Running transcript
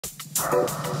Good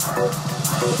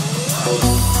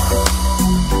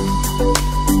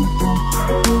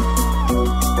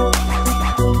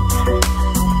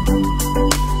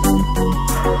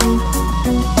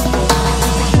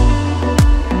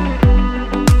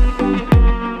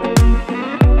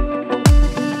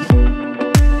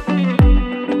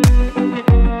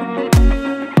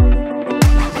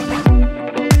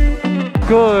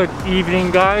evening,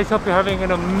 guys. Hope you're having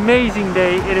an amazing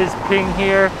day. It is Ping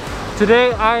here.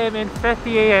 Today I am in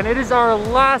Fethiye and it is our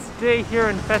last day here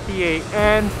in Fethiye,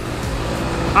 and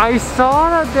I saw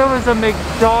that there was a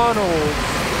McDonald's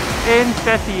in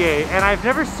Fethiye and I've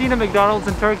never seen a McDonald's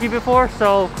in Turkey before,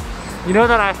 so you know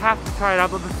that I have to try it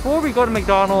out. But before we go to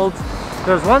McDonald's,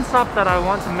 there's one stop that I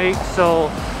want to make,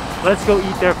 so let's go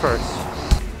eat there first.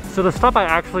 So the stop I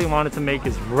actually wanted to make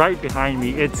is right behind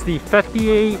me. It's the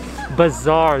Fethiye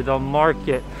Bazaar, the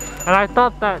market. And I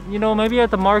thought that, you know, maybe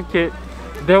at the market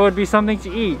there would be something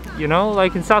to eat, you know,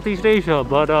 like in Southeast Asia,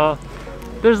 but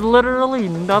there's literally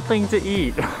nothing to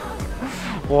eat.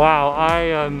 Wow, I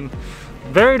am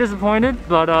very disappointed,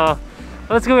 but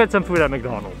let's go get some food at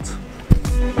McDonald's.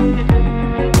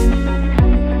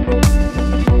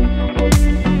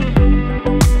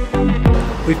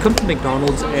 We've come to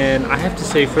McDonald's and I have to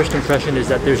say, first impression is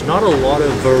that there's not a lot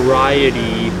of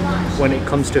variety when it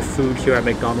comes to food here at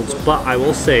McDonald's, but I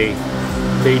will say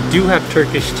they do have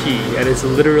Turkish tea and it's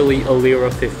literally a lira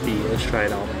 50. Let's try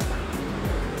it out.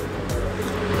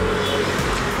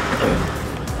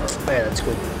 Oh yeah, that's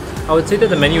good. I would say that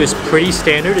the menu is pretty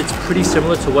standard. It's pretty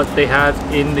similar to what they have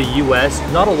in the US.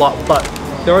 Not a lot, but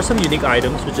there are some unique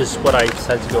items, which is what I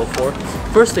decided to go for.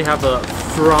 First, they have a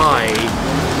fry.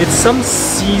 It's some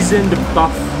seasoned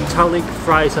buff talik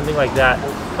fry, something like that.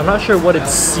 I'm not sure what its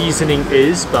seasoning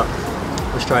is, but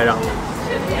let's try it out.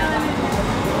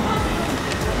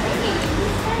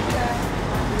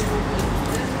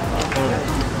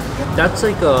 That's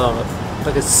like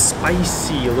a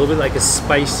spicy, a little bit like a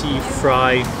spicy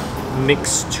fry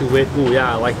mix to it. Ooh,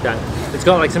 yeah, I like that. It's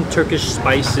got like some Turkish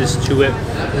spices to it.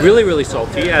 Really, really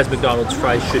salty, as McDonald's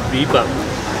fries should be, but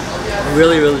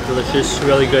really, really delicious,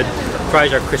 really good.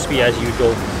 Fries are crispy as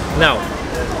usual. Now,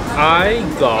 I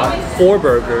got 4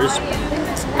 burgers.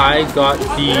 I got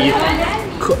the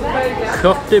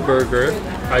kofte burger.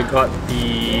 I got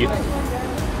the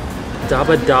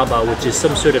daba daba, which is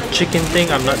some sort of chicken thing.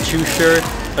 I'm not too sure.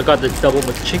 I got the double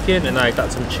McChicken, and I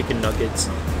got some chicken nuggets.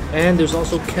 And there's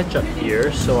also ketchup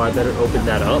here, so I better open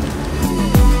that up.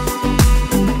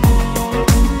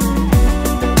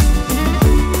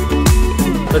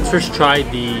 Let's first try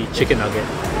the chicken nugget.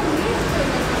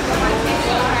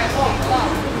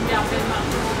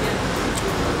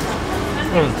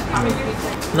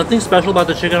 Nothing special about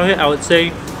the chicken nugget. I would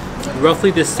say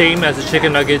roughly the same as the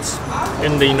chicken nuggets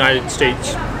in the United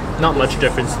States. Not much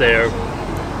difference there.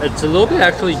 It's a little bit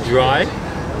actually dry,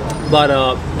 but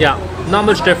yeah, not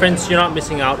much difference. You're not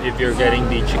missing out if you're getting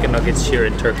the chicken nuggets here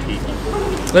in Turkey.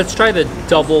 Let's try the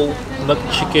double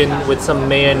McChicken with some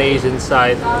mayonnaise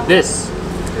inside. This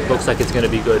looks like it's gonna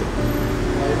be good.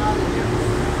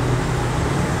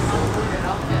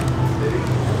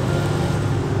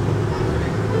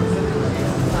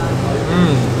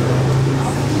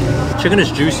 Chicken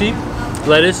is juicy,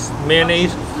 lettuce,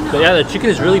 mayonnaise, but yeah, the chicken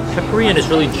is really peppery and it's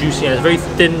really juicy, and it's a very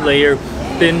thin layer,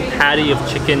 thin patty of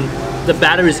chicken. The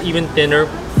batter is even thinner.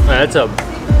 That's a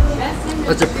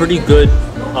pretty good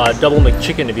double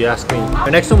McChicken if you ask me.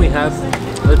 The next one we have,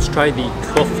 let's try the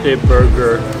kofte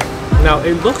burger. Now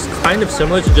it looks kind of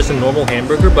similar to just a normal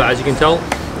hamburger, but as you can tell,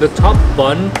 the top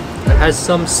bun has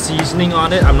some seasoning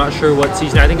on it. I'm not sure what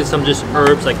seasoning. I think it's some just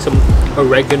herbs, like some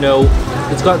oregano.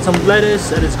 It's got some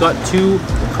lettuce and it's got 2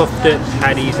 kofte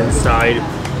patties inside.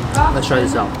 Let's try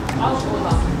this out.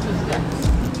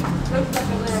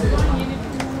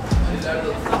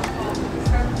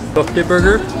 Kofte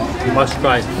burger, you must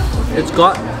try. It's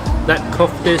got that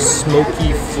kofte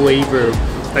smoky flavor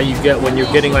that you get when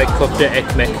you're getting like kofte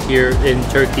ekmek here in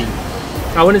Turkey.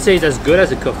 I wouldn't say it's as good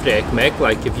as a kofte ekmek.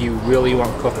 Like if you really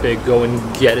want kofte, go and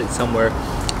get it somewhere.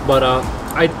 But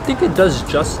I think it does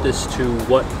justice to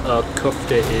what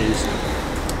kofte is.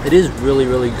 It is really,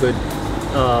 really good.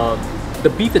 The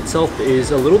beef itself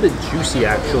is a little bit juicy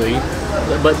actually,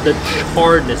 but the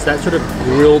charredness, that sort of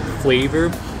grilled flavor,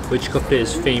 which kofte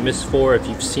is famous for, if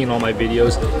you've seen all my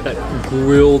videos, that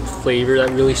grilled flavor, that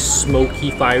really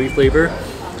smoky, fiery flavor,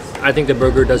 I think the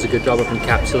burger does a good job of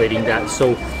encapsulating that.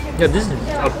 So yeah, this is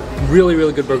a really,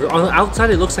 really good burger. On the outside,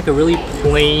 it looks like a really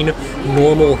plain,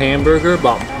 normal hamburger,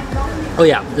 but oh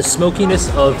yeah, the smokiness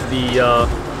of the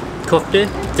kofte,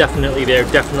 definitely there,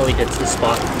 definitely hits the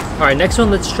spot. Alright, next one,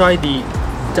 let's try the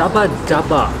daba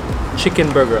daba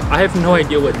chicken burger. I have no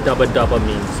idea what daba daba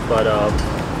means, but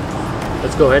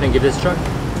let's go ahead and give this a try.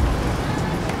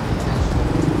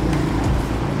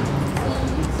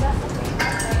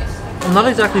 I'm not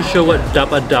exactly sure what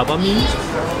daba daba means,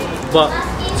 but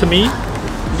to me,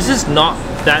 this is not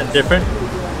that different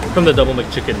from the double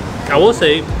McChicken. I will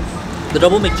say, the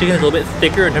double McChicken is a little bit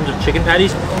thicker in terms of chicken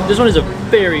patties. This one is a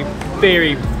very,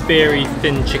 very, very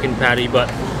thin chicken patty, but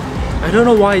I don't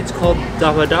know why it's called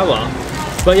daba daba.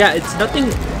 But yeah, it's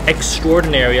nothing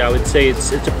extraordinary. I would say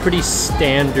it's a pretty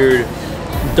standard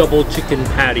double chicken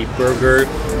patty burger.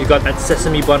 You got that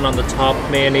sesame bun on the top,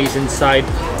 mayonnaise inside.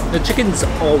 The chicken's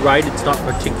alright, it's not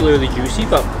particularly juicy,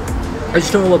 but I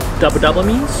just don't know what daba daba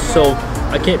means, so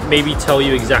I can't maybe tell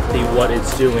you exactly what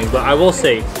it's doing. But I will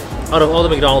say, out of all the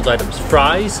McDonald's items,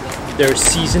 fries, they're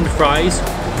seasoned fries,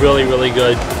 really, really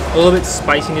good. A little bit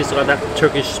spiciness, got that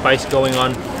Turkish spice going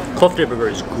on. Kofte burger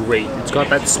is great. It's got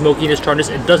that smokiness, tartness.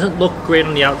 It doesn't look great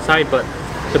on the outside, but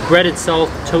the bread itself,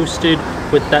 toasted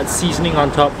with that seasoning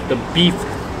on top, the beef,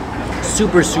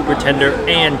 super, super tender,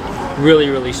 and really,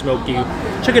 really smoky.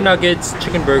 Chicken nuggets,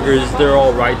 chicken burgers, they're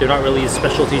all right. They're not really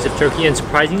specialties of Turkey, and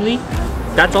surprisingly,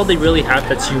 that's all they really have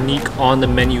that's unique on the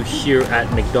menu here at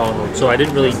McDonald's. So I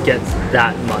didn't really get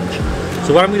that much.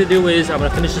 So what I'm gonna do is I'm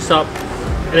gonna finish this up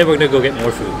and then we're gonna go get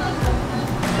more food.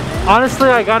 Honestly,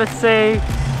 I gotta say,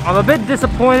 I'm a bit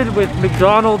disappointed with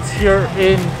McDonald's here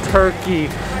in Turkey.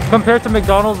 Compared to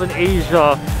McDonald's in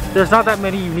Asia, there's not that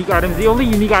many unique items. The only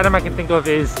unique item I can think of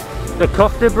is the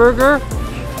kofte burger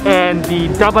and the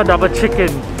daba daba chicken,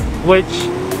 which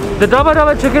the daba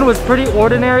daba chicken was pretty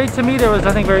ordinary to me. There was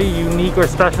nothing very unique or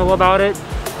special about it.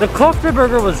 The kofte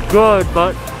burger was good,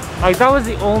 but like that was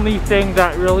the only thing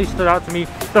that really stood out to me.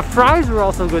 The fries were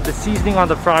also good. The seasoning on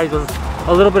the fries was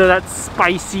a little bit of that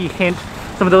spicy hint,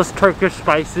 some of those Turkish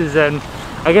spices, and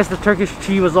I guess the Turkish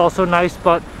tea was also nice.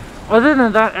 But other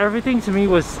than that, everything to me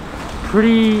was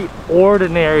pretty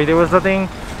ordinary. There was nothing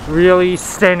really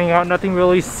standing out, nothing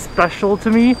really special to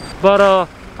me. But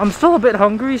I'm still a bit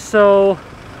hungry, so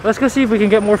let's go see if we can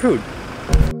get more food.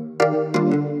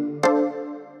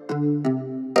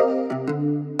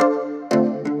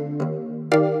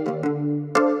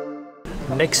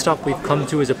 Next stop we've come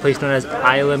to is a place known as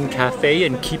Ailem Cafe,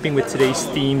 and keeping with today's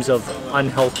themes of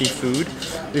unhealthy food,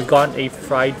 we've gotten a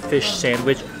fried fish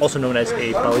sandwich, also known as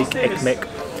a BALIK EKMEK.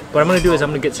 What I'm gonna do is I'm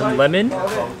gonna get some lemon,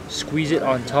 squeeze it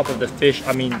on top of the fish.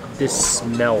 I mean, this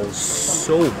smells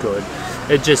so good.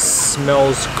 It just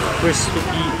smells crispy,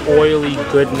 oily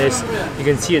goodness. You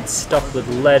can see it's stuffed with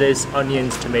lettuce,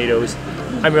 onions, tomatoes.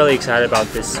 I'm really excited about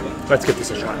this. Let's give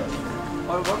this a try.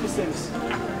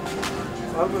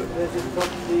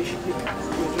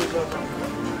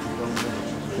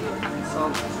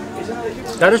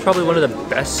 That is probably one of the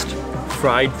best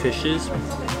fried fishes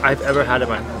I've ever had in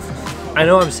my life. I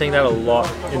know I'm saying that a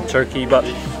lot in Turkey, but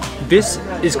this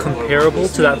is comparable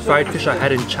to that fried fish I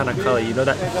had in Çanakkale. You know,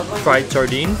 that fried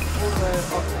sardine?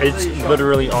 It's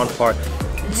literally on par.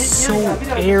 It's so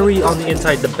airy on the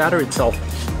inside. The batter itself,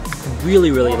 really,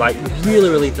 really light, really,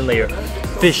 really thin layer.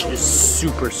 Fish is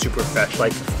super, super fresh.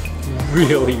 Like,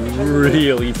 really,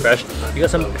 really fresh. You got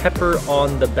some pepper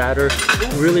on the batter,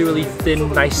 really, really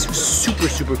thin, nice, super,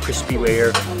 super crispy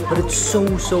layer, but it's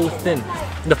so, so thin.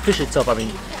 The fish itself, I mean,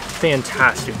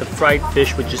 fantastic. The fried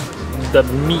fish with just the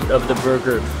meat of the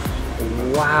burger.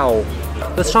 Wow.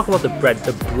 Let's talk about the bread.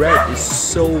 The bread is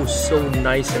so, so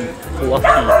nice and fluffy.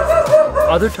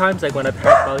 Other times, like when I've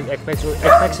had BALIK EKMEKs or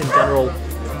EKMEKs in general,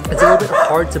 it's a little bit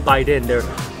hard to bite in. They're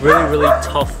really, really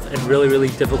tough and really, really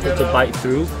difficult to bite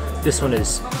through. This one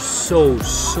is so,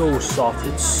 so soft.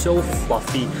 It's so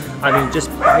fluffy. I mean, just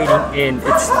biting in,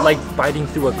 it's like biting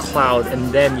through a cloud,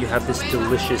 and then you have this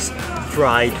delicious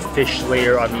fried fish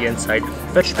layer on the inside.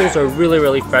 Vegetables are really,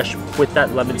 really fresh with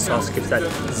that lemon sauce, gives that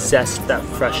zest, that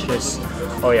freshness.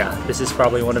 Oh yeah, this is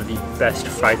probably one of the best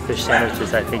fried fish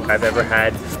sandwiches I think I've ever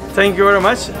had. Thank you very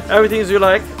much. Everything you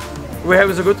like. We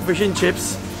have a good fish and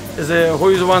chips. Who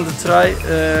is want to try?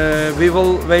 We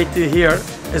will wait here.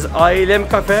 Is Ailem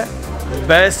Cafe,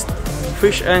 best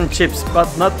fish and chips, but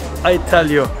not I tell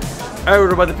you.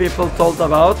 Everybody people told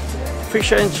about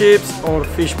fish and chips or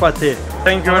fish patty.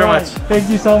 Thank you very much. Thank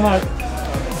you so much.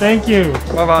 Thank you.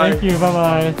 Bye bye. Thank you. Bye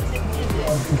bye.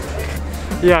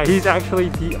 Yeah, he's actually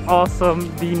the awesome,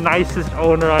 the nicest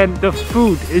owner, and the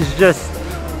food is just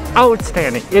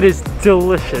outstanding. It is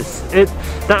delicious.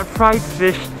 That fried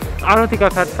fish, I don't think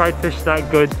I've had fried fish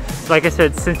that good. Like I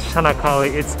said, since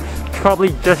Çanakkale, it's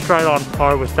probably just right on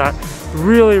par with that.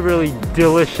 Really, really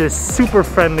delicious, super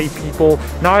friendly people.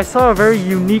 Now I saw a very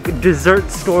unique dessert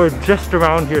store just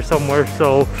around here somewhere,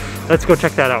 so let's go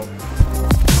check that out.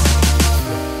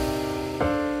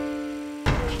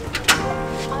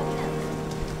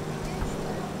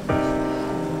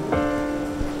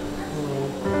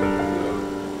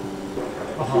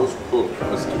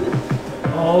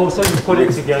 Oh, so you put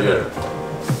it together.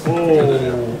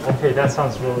 Oh, okay, that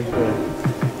sounds really good.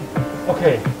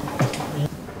 Okay.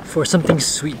 For something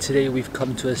sweet today, we've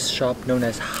come to a shop known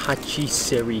as Hachi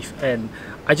Serif, and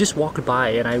I just walked by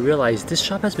and I realized this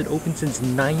shop has been open since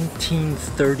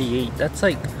 1938. That's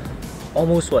like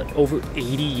almost what, over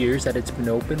 80 years that it's been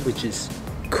open, which is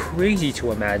crazy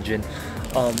to imagine.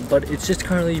 But it's just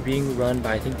currently being run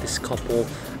by I think this couple,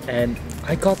 and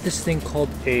I got this thing called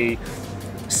a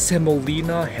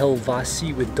semolina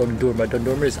helvasi with dondurma.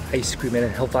 Dondurma is ice cream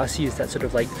and helvasi is that sort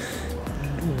of like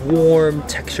warm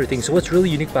texture thing. So what's really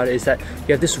unique about it is that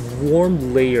you have this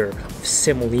warm layer of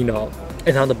semolina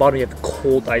and on the bottom you have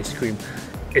cold ice cream.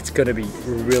 It's gonna be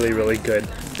really, really good.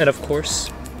 And of course,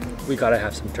 we gotta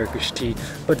have some Turkish tea.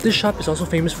 But this shop is also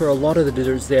famous for a lot of the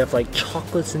desserts. They have like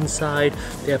chocolates inside,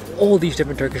 they have all these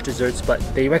different Turkish desserts, but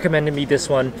they recommended me this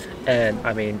one, and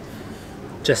I mean,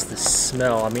 just the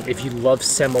smell. I mean, if you love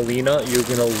semolina, you're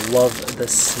gonna love the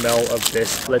smell of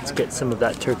this. Let's get some of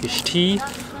that Turkish tea.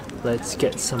 Let's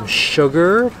get some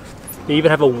sugar. They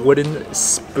even have a wooden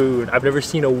spoon. I've never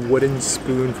seen a wooden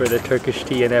spoon for the Turkish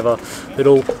tea, and they have a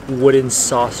little wooden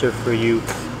saucer for you.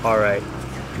 All right,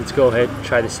 let's go ahead and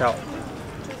try this out.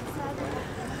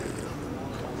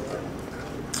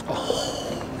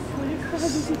 Oh,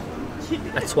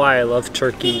 that's why I love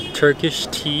Turkey. Turkish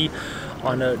tea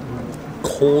on a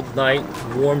cold night,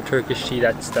 warm Turkish tea,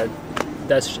 that's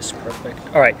just perfect.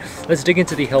 All right, let's dig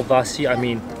into the helvasi. I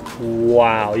mean,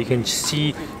 wow, you can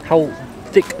see how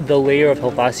thick the layer of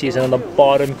helvasi is, and on the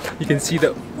bottom you can see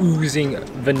the oozing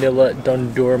vanilla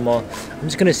dondurma. I'm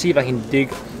just gonna see if I can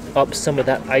dig up some of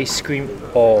that ice cream.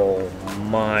 Oh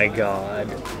my god,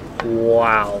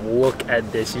 wow, look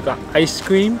at this. You got ice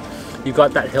cream, you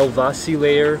got that helvasi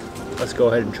layer. Let's go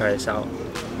ahead and try this out.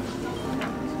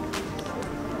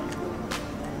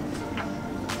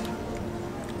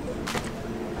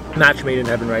 Match made in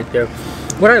heaven right there.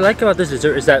 What I like about this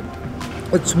dessert is that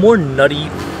it's more nutty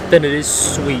than it is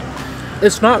sweet.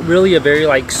 It's not really a very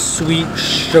like sweet,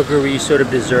 sugary sort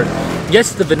of dessert.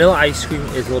 Yes, the vanilla ice cream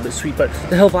is a little bit sweet, but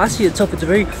the helvasi itself, it's a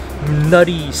very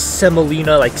nutty,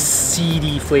 semolina, like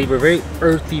seedy flavor, very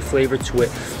earthy flavor to it.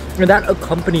 And that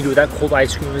accompanied with that cold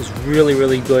ice cream is really,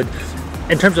 really good.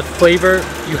 In terms of flavor,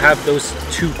 you have those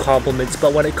two complements,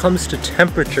 but when it comes to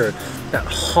temperature, that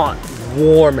hot,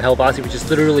 warm helvasi, which is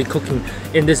literally cooking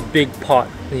in this big pot,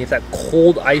 and you have that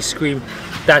cold ice cream,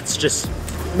 that's just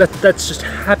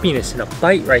happiness in a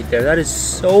bite right there. That is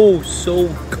so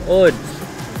good.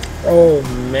 Oh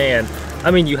man,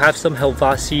 I mean, you have some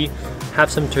helvasi,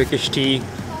 have some Turkish tea.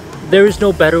 There is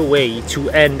no better way to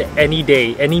end any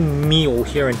day, any meal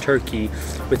here in Turkey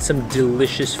with some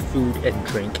delicious food and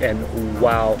drink, and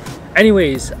wow.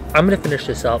 Anyways, I'm gonna finish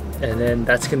this up, and then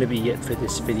that's gonna be it for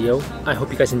this video. I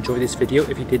hope you guys enjoyed this video.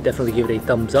 If you did, definitely give it a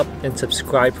thumbs up and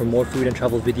subscribe for more food and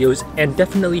travel videos, and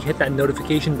definitely hit that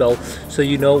notification bell so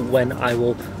you know when I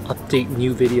will update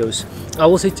new videos. I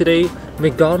will say today,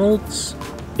 McDonald's,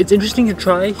 it's interesting to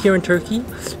try here in Turkey,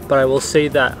 but I will say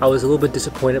that I was a little bit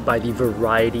disappointed by the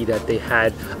variety that they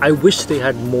had. I wish they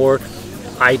had more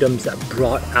items that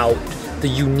brought out the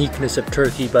uniqueness of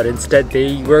Turkey, but instead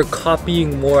they were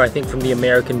copying more, I think, from the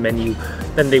American menu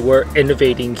than they were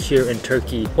innovating here in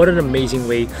Turkey. What an amazing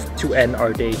way to end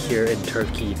our day here in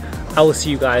Turkey. I will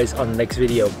see you guys on the next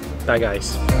video. Bye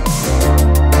guys.